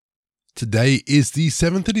Today is the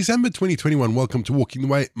 7th of December 2021. Welcome to Walking the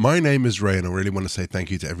Way. My name is Ray, and I really want to say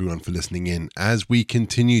thank you to everyone for listening in as we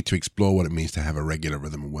continue to explore what it means to have a regular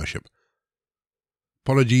rhythm of worship.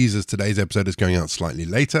 Apologies as today's episode is going out slightly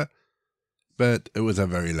later, but it was a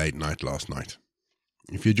very late night last night.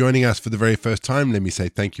 If you're joining us for the very first time, let me say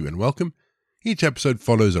thank you and welcome. Each episode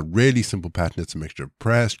follows a really simple pattern. It's a mixture of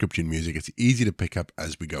prayer, scripture, and music. It's easy to pick up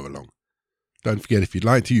as we go along. Don't forget, if you'd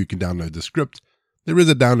like to, you can download the script. There is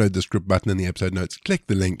a download the script button in the episode notes. Click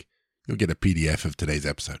the link. You'll get a PDF of today's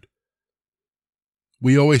episode.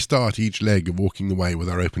 We always start each leg of Walking the Way with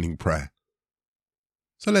our opening prayer.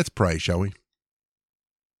 So let's pray, shall we?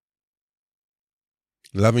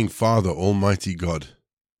 Loving Father, Almighty God,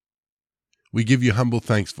 we give you humble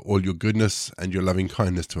thanks for all your goodness and your loving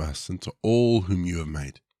kindness to us and to all whom you have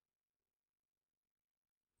made.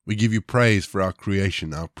 We give you praise for our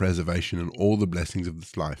creation, our preservation, and all the blessings of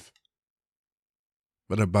this life.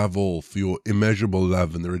 But above all, for your immeasurable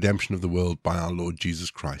love and the redemption of the world by our Lord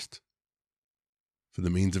Jesus Christ, for the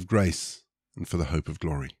means of grace and for the hope of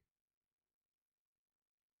glory.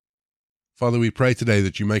 Father, we pray today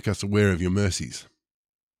that you make us aware of your mercies,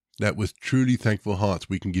 that with truly thankful hearts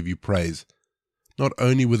we can give you praise, not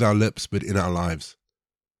only with our lips but in our lives,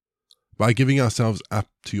 by giving ourselves up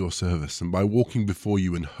to your service and by walking before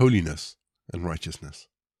you in holiness and righteousness.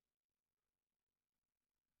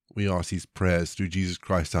 We ask these prayers through Jesus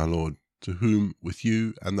Christ our Lord, to whom, with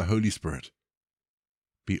you and the Holy Spirit,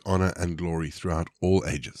 be honor and glory throughout all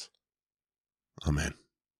ages. Amen.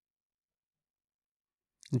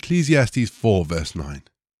 Ecclesiastes 4 verse 9.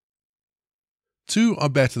 Two are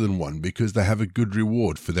better than one because they have a good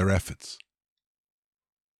reward for their efforts.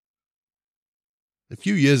 A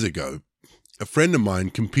few years ago, a friend of mine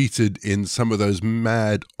competed in some of those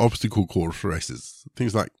mad obstacle course races,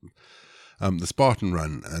 things like the Spartan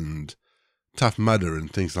Run and Tough Mudder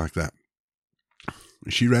and things like that.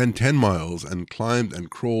 She ran 10 miles and climbed and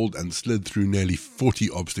crawled and slid through nearly 40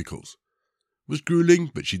 obstacles. It was grueling,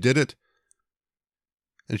 but she did it.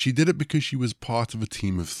 And she did it because she was part of a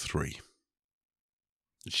team of 3.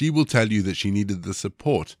 She will tell you that she needed the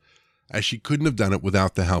support, as she couldn't have done it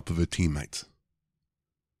without the help of her teammates.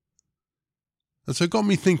 And so it got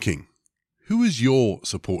me thinking, who is your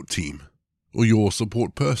support team or your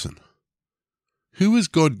support person? Who has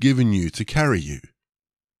God given you to carry you?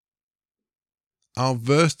 Our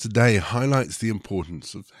verse today highlights the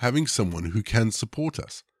importance of having someone who can support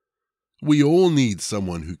us. We all need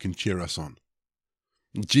someone who can cheer us on.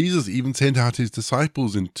 Jesus even sent out his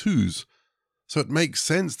disciples in 2s, so it makes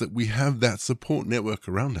sense that we have that support network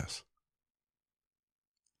around us.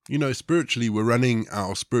 You know, spiritually, we're running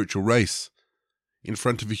our spiritual race in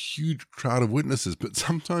front of a huge crowd of witnesses, but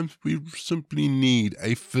sometimes we simply need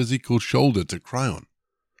a physical shoulder to cry on,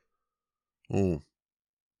 or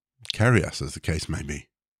carry us, as the case may be.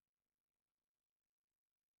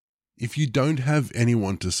 If you don't have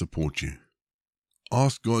anyone to support you,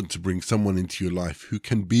 ask God to bring someone into your life who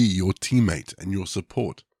can be your teammate and your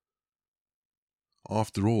support.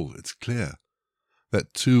 After all, it's clear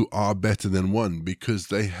that 2 are better than 1 because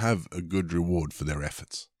they have a good reward for their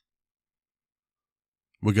efforts.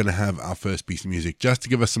 We're going to have our first piece of music just to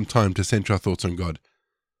give us some time to center our thoughts on God.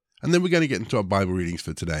 And then we're going to get into our Bible readings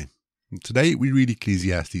for today. And today we read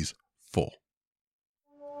Ecclesiastes 4.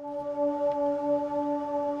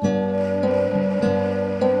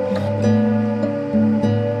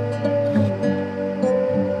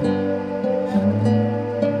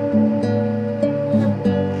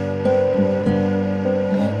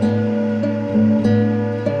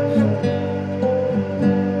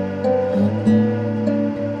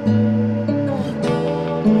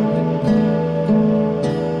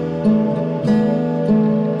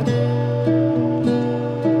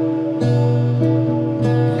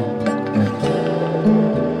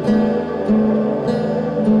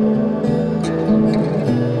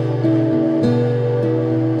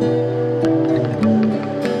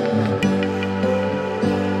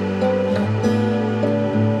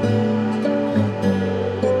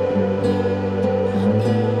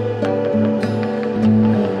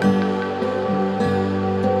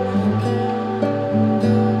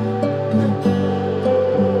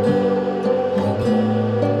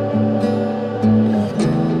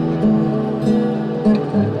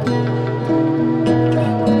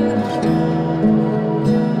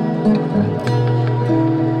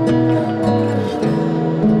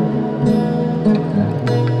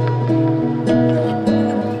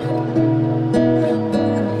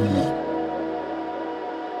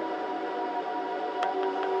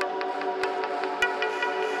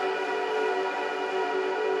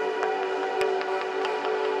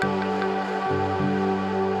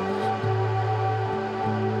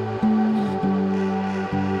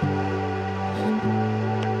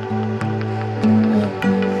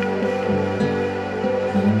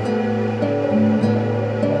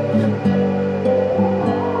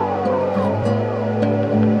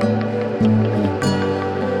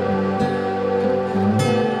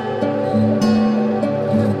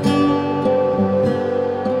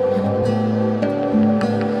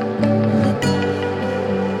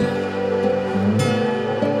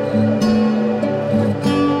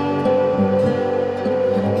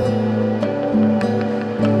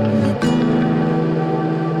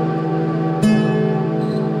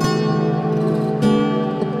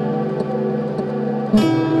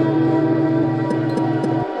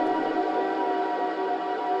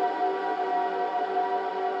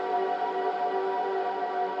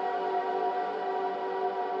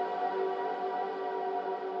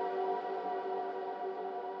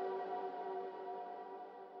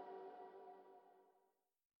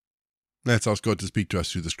 Let's ask God to speak to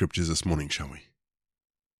us through the scriptures this morning, shall we?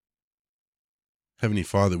 Heavenly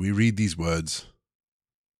Father, we read these words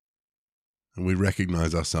and we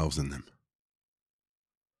recognize ourselves in them.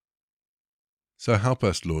 So help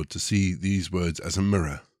us, Lord, to see these words as a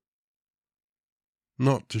mirror,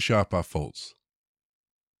 not to show up our faults,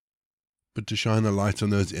 but to shine a light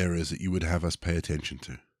on those areas that you would have us pay attention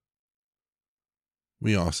to.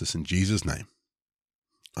 We ask this in Jesus' name.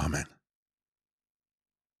 Amen.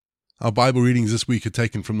 Our Bible readings this week are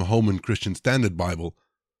taken from the Holman Christian Standard Bible,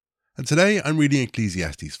 and today I'm reading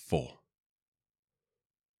Ecclesiastes 4.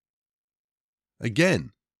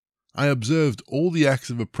 Again, I observed all the acts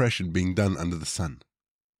of oppression being done under the sun.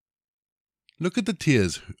 Look at the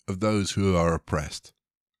tears of those who are oppressed.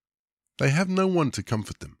 They have no one to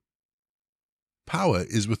comfort them. Power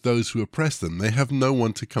is with those who oppress them. They have no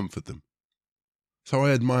one to comfort them. So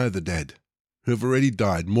I admire the dead, who have already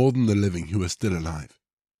died, more than the living who are still alive.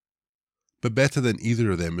 But better than either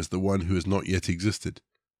of them is the one who has not yet existed,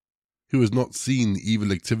 who has not seen the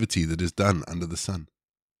evil activity that is done under the sun.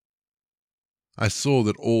 I saw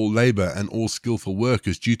that all labor and all skillful work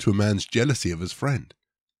is due to a man's jealousy of his friend.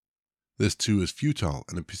 This too is futile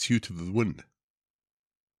and a pursuit of the wind.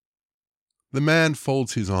 The man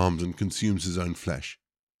folds his arms and consumes his own flesh.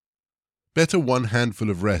 Better one handful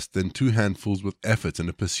of rest than 2 handfuls with effort and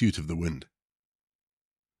a pursuit of the wind.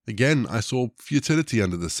 Again I saw futility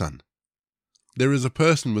under the sun. There is a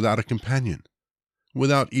person without a companion,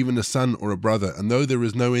 without even a son or a brother, and though there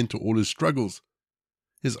is no end to all his struggles,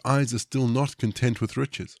 his eyes are still not content with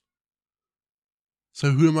riches.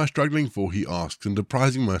 So who am I struggling for, he asks, and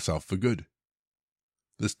depriving myself for good?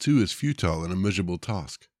 This too is futile and a miserable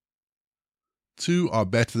task. 2 are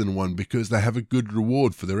better than 1 because they have a good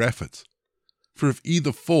reward for their efforts. For if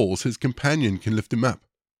either falls, his companion can lift him up.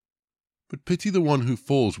 But pity the one who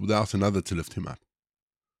falls without another to lift him up.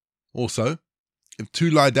 Also, if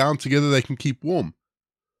 2 lie down together, they can keep warm.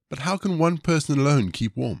 But how can one person alone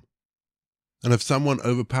keep warm? And if someone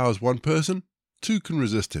overpowers one person, 2 can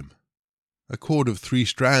resist him. A cord of 3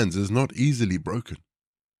 strands is not easily broken.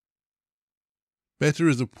 Better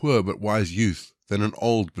is a poor but wise youth than an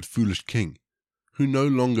old but foolish king, who no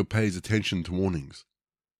longer pays attention to warnings.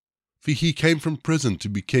 For he came from prison to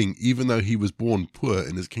be king, even though he was born poor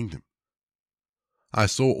in his kingdom. I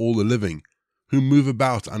saw all the living, who move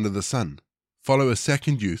about under the sun, follow a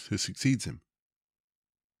second youth who succeeds him.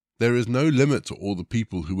 There is no limit to all the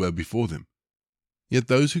people who were before them, yet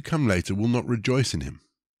those who come later will not rejoice in him.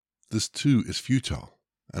 This too is futile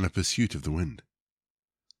and a pursuit of the wind.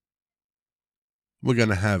 We're going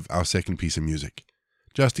to have our second piece of music,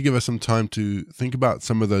 just to give us some time to think about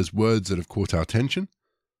some of those words that have caught our attention,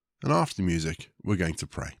 and after the music, we're going to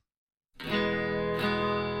pray.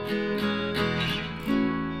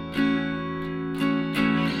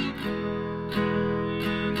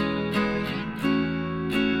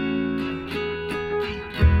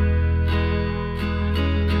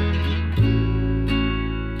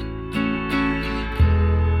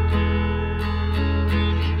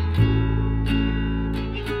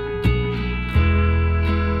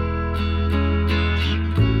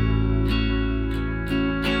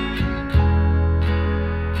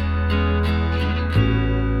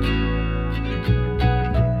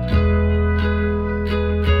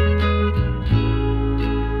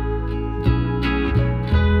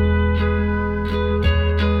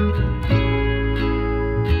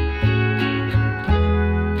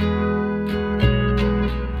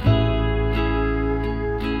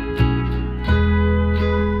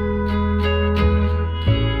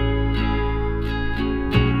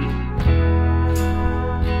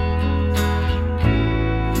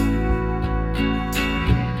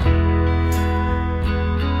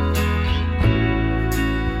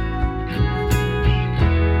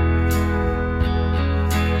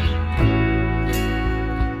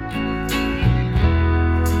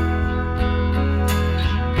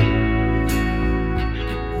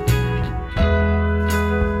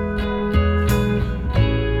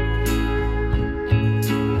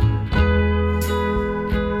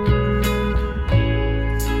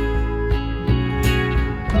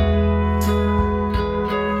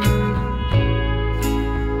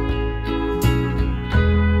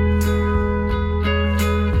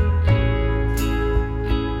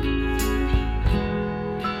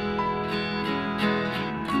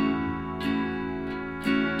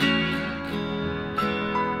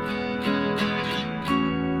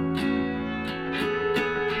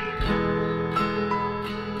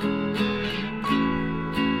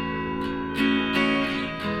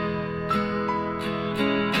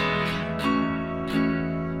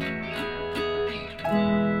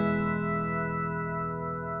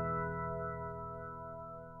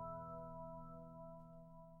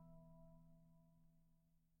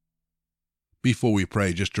 before we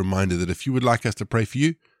pray, just a reminder that if you would like us to pray for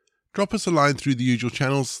you, drop us a line through the usual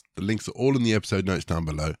channels. The links are all in the episode notes down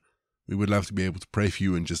below. We would love to be able to pray for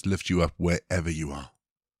you and just lift you up wherever you are.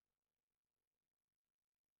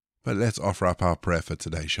 But let's offer up our prayer for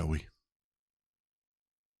today, shall we?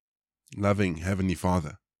 Loving Heavenly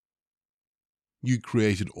Father, you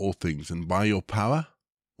created all things, and by your power,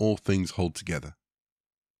 all things hold together.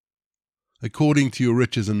 According to your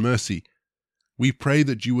riches and mercy, we pray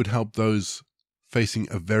that you would help those facing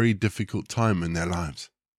a very difficult time in their lives.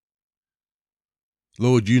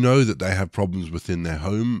 Lord, you know that they have problems within their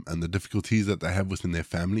home and the difficulties that they have within their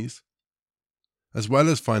families, as well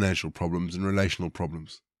as financial problems and relational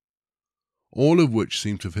problems, all of which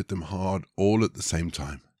seem to have hit them hard all at the same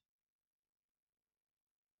time.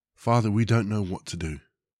 Father, we don't know what to do,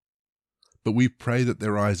 but we pray that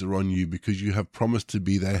their eyes are on you because you have promised to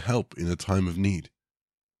be their help in a time of need.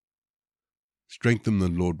 Strengthen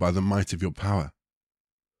them, Lord, by the might of your power,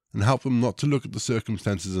 and help them not to look at the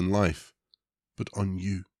circumstances in life, but on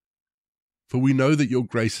you. For we know that your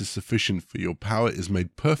grace is sufficient, for your power is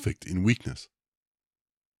made perfect in weakness.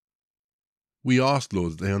 We ask,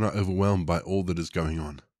 Lord, that they are not overwhelmed by all that is going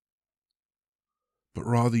on, but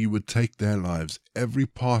rather you would take their lives, every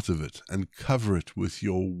part of it, and cover it with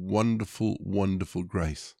your wonderful, wonderful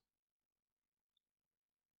grace.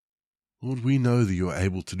 Lord, we know that you are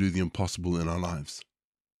able to do the impossible in our lives,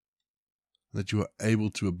 that you are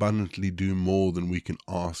able to abundantly do more than we can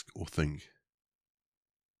ask or think.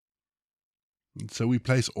 And so we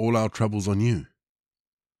place all our troubles on you,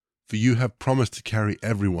 for you have promised to carry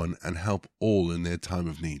everyone and help all in their time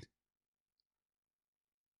of need.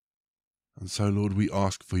 And so, Lord, we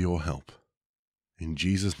ask for your help. In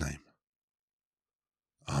Jesus' name.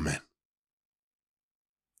 Amen.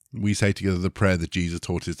 We say together the prayer that Jesus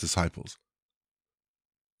taught his disciples.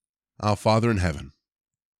 Our Father in heaven,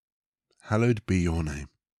 hallowed be your name.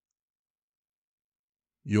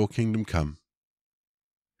 Your kingdom come.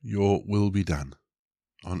 Your will be done,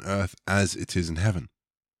 on earth as it is in heaven.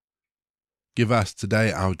 Give us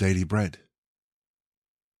today our daily bread.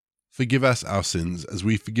 Forgive us our sins as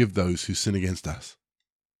we forgive those who sin against us.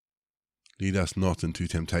 Lead us not into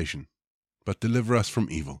temptation, but deliver us from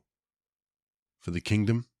evil. For the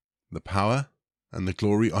kingdom, the power, and the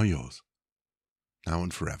glory are yours, now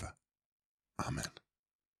and forever. Amen.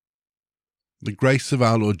 The grace of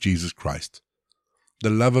our Lord Jesus Christ, the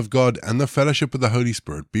love of God, and the fellowship of the Holy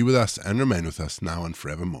Spirit be with us and remain with us now and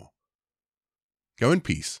forevermore. Go in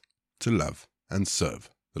peace to love and serve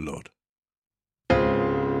the Lord.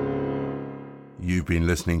 You've been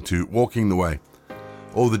listening to Walking the Way.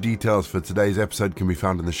 All the details for today's episode can be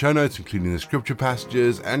found in the show notes, including the scripture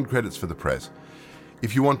passages and credits for the prayers.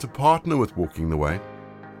 If you want to partner with Walking the Way,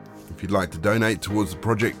 if you'd like to donate towards the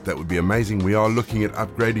project, that would be amazing. We are looking at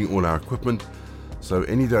upgrading all our equipment, so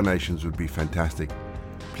any donations would be fantastic.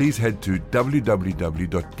 Please head to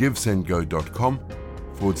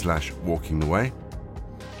www.givesendgo.com/walking the way.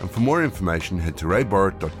 And for more information, head to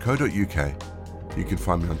rayborrett.co.uk. You can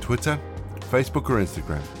find me on Twitter, Facebook or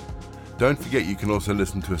Instagram. Don't forget you can also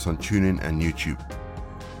listen to us on TuneIn and YouTube.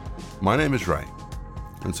 My name is Ray,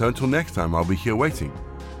 and so until next time I'll be here waiting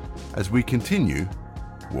as we continue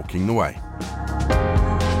walking the way.